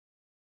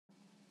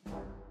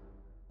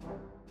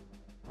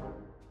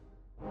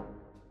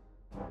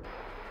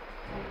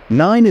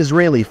9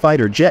 Israeli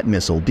fighter jet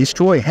missiles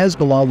destroy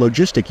Hezbollah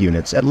logistic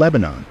units at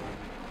Lebanon.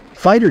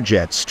 Fighter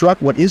jets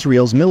struck what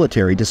Israel's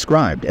military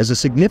described as a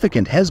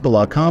significant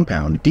Hezbollah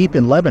compound deep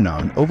in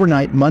Lebanon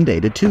overnight Monday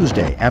to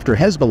Tuesday after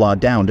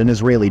Hezbollah downed an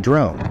Israeli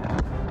drone.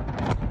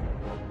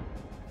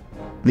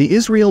 The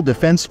Israel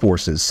Defense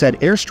Forces said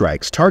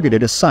airstrikes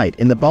targeted a site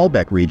in the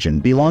Baalbek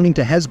region belonging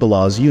to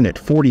Hezbollah's Unit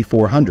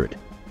 4400.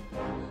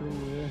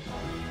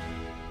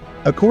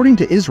 According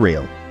to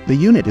Israel, the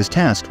unit is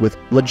tasked with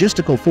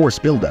logistical force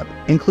buildup,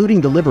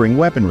 including delivering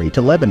weaponry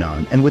to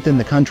Lebanon and within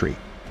the country.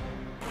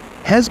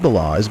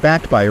 Hezbollah is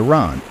backed by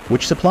Iran,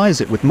 which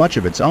supplies it with much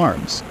of its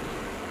arms.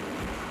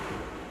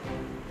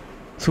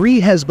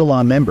 3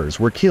 Hezbollah members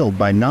were killed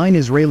by 9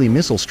 Israeli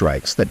missile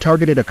strikes that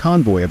targeted a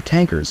convoy of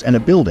tankers and a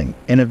building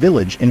in a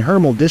village in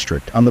Hermel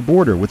district on the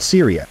border with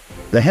Syria,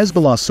 the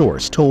Hezbollah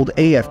source told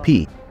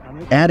AFP,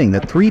 adding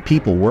that 3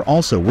 people were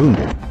also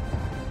wounded.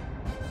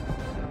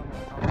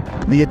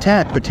 The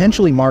attack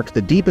potentially marked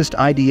the deepest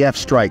IDF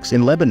strikes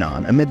in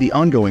Lebanon amid the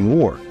ongoing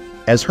war,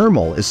 as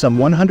Hermel is some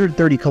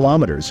 130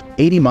 kilometers,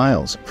 80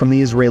 miles, from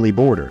the Israeli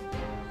border.